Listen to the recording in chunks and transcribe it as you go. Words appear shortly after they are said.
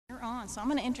on. So I'm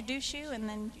going to introduce you, and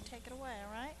then you take it away,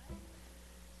 all right?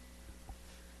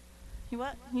 You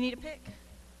what? You need a pick?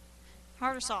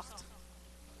 Hard or soft?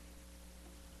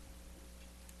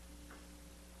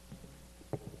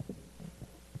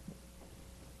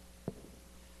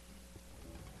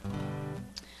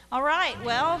 All right,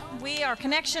 well, our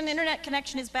internet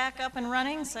connection is back up and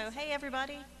running, so hey,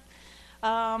 everybody.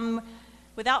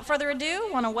 Without further ado,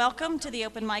 I want to welcome to the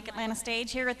Open Mic Atlanta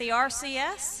stage here at the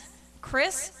RCS,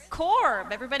 Chris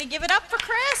Korb. Everybody give it up for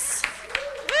Chris.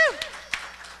 Woo!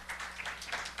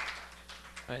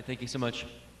 All right, thank you so much.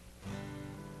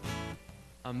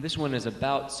 This one is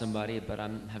about somebody, but I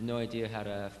have no idea how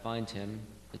to find him,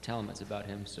 to tell him it's about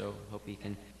him, so hope he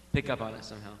can pick up on it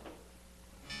somehow.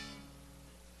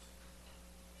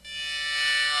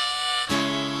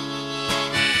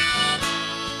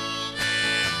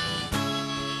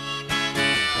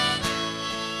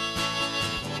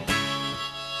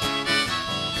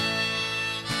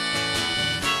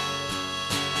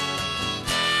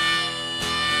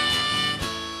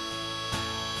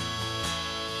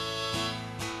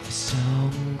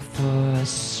 Song for a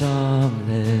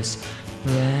songless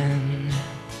friend.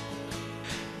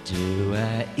 Do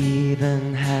I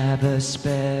even have a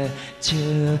spare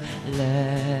to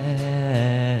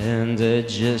lend? Or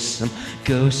just some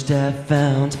ghost I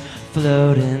found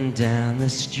floating down the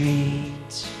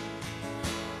street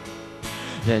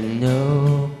that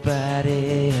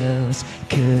nobody else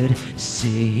could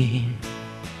see?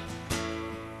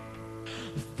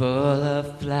 Full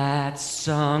of flat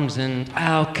songs and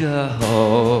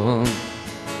alcohol,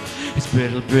 his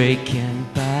brittle breaking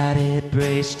body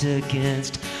braced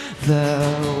against the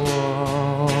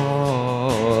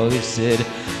wall. He said,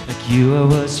 like you, I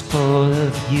was full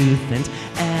of youth and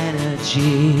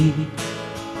energy.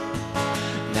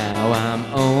 Now I'm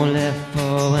only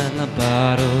full when the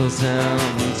bottle's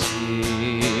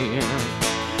empty.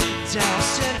 Dow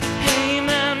said, hey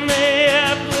man, may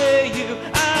I play you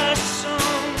a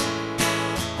song?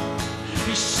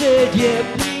 He said, yeah,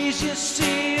 please, you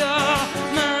see, your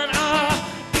men are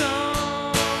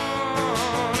gone,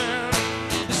 and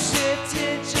the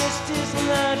city just is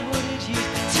not what it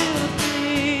used to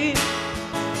be.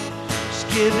 Just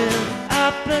giving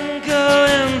up and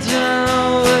going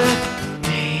down with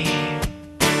me.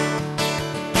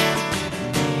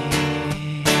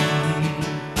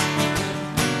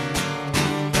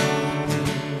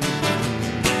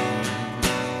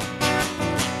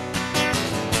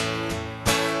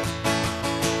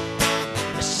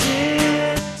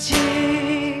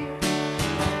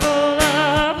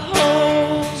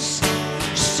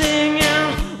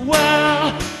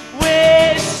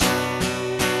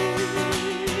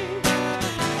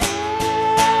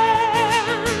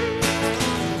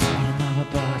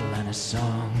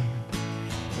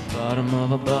 Bottom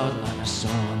of a bottle and a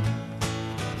song.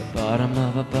 The bottom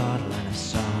of a bottle and a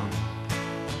song.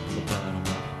 The bottom of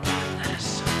a bottle and a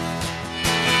song.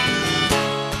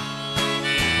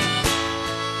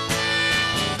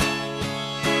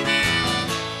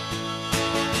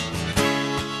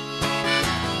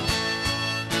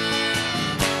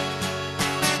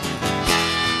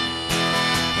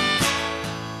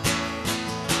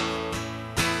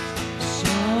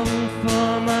 Song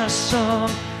for my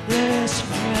songless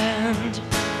friend,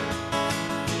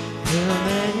 who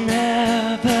may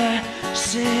never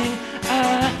sing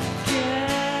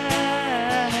again,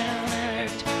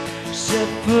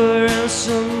 except for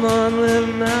someone with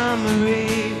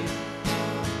memory,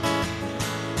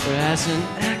 or as an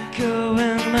echo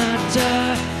in my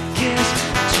darkest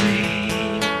dreams.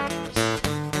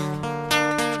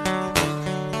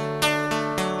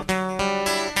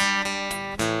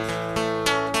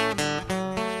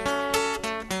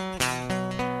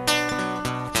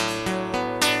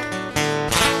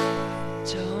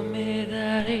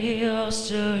 He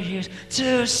also used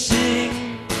to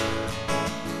sing.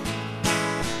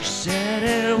 He said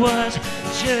it was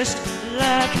just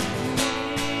like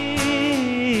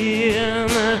me, and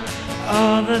that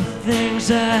all the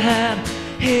things I had,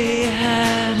 he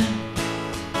had.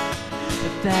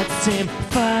 But that same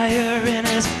fire in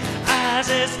his eyes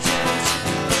is turned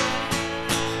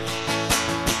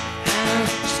and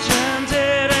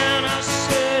stranded in a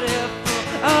city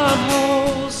full of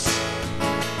holes.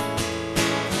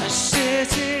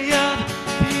 City of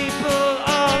people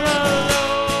all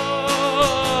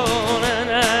alone, and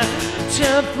a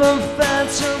temple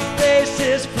phantom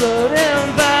faces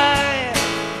floating by.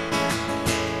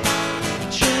 A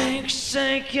drink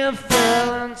sank and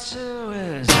fell into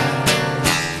his eyes.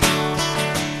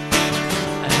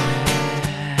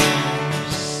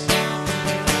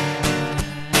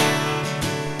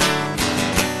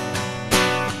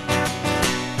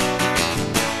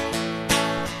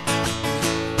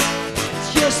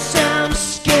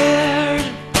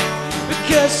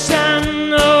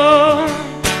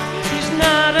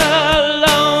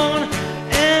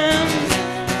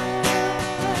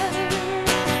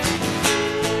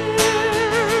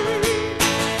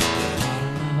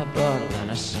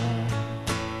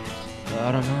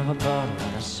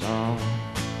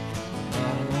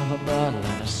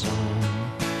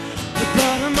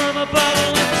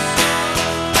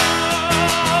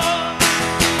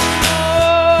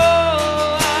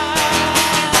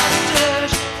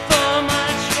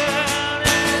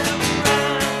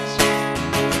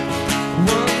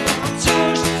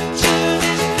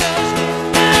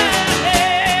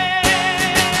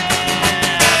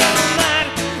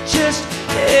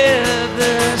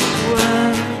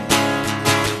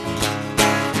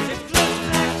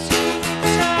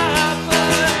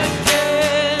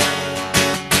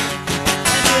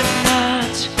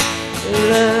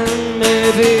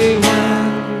 baby,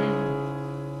 when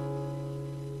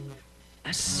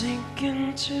I sink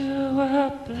into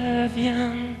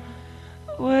oblivion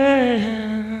with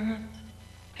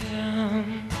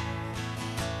him.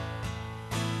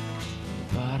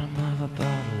 Bottom of a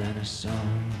bottle and a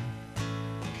song.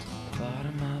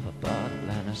 Bottom of a bottle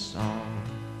and a song.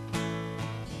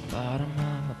 Bottom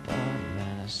of a bottle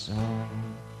and a song.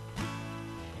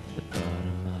 The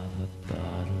bottom of a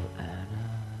bottle and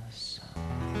a song.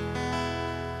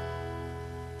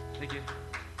 Thank you.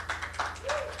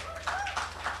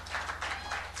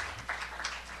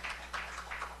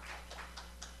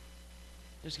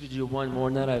 Just going to do one more,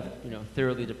 now that I've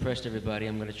thoroughly depressed everybody.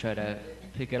 I'm going to try to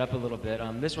pick it up a little bit.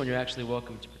 This one you're actually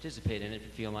welcome to participate in if you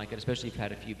feel like it, especially if you've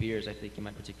had a few beers. I think you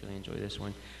might particularly enjoy this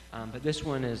one. But this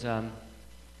one is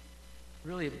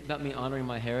really about me honoring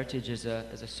my heritage as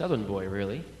a Southern boy,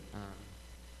 really.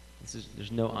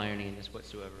 There's no irony in this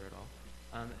whatsoever at all.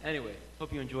 Anyway,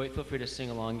 hope you enjoy it. Feel free to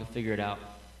sing along. You'll figure it out.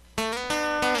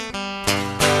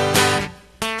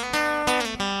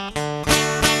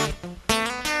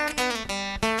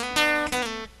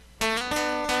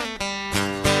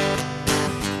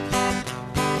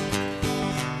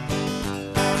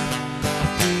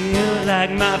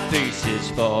 Like my face is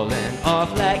falling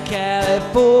off like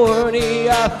California.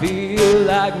 I feel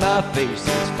like my face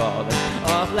is falling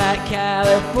off like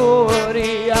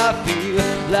California. I feel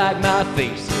like my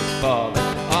face is falling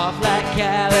off like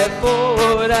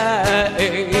California.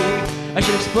 I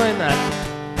should explain that.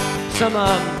 Some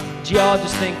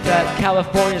geologists think that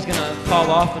California is gonna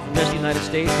fall off from the rest of the United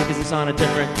States because it's on a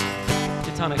different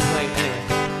tectonic plate. Anyway,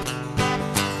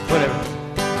 whatever.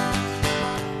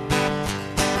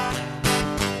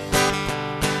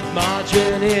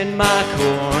 Margarine in my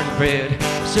cornbread,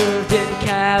 served in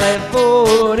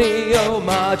California. Oh,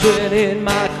 margarine in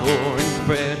my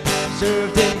cornbread,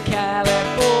 served in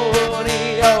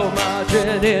California. Oh,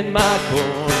 margarine in my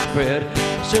cornbread,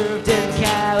 served in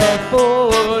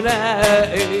California.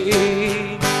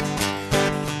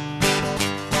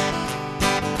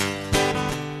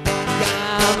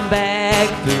 Dime bag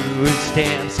food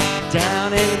stamps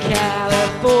down in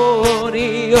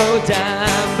California. Oh,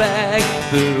 dime bag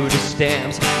food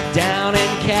stamps down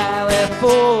in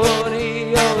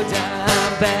California. Oh,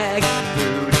 dime bag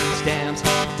food stamps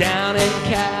down in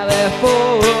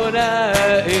California.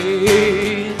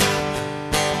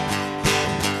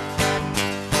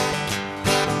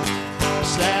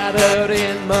 Slathered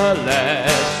in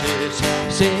molasses,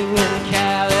 singing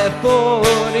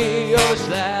California. Oh,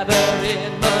 slathered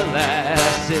in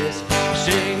molasses,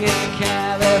 singing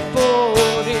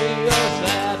California. Oh,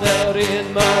 slathered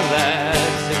in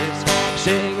molasses,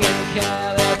 singing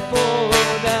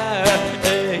California.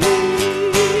 Hey.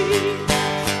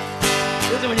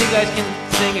 This is when you guys can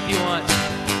sing if you want.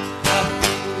 I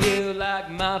feel like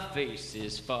my face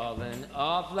is falling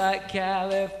off like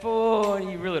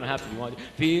California. You really don't have to if you want to.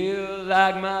 Feel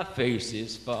like my face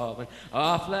is falling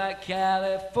off like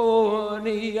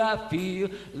California. I feel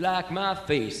like my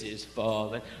face is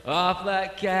falling off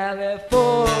like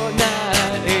California.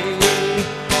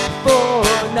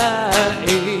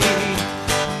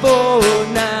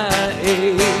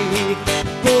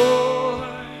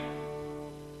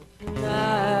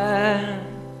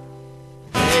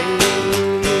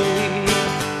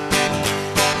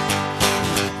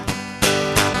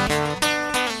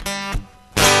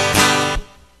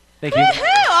 Thank you.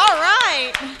 Woohoo! All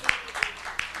right.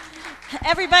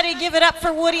 Everybody give it up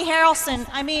for Woody Harrelson.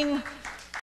 I mean,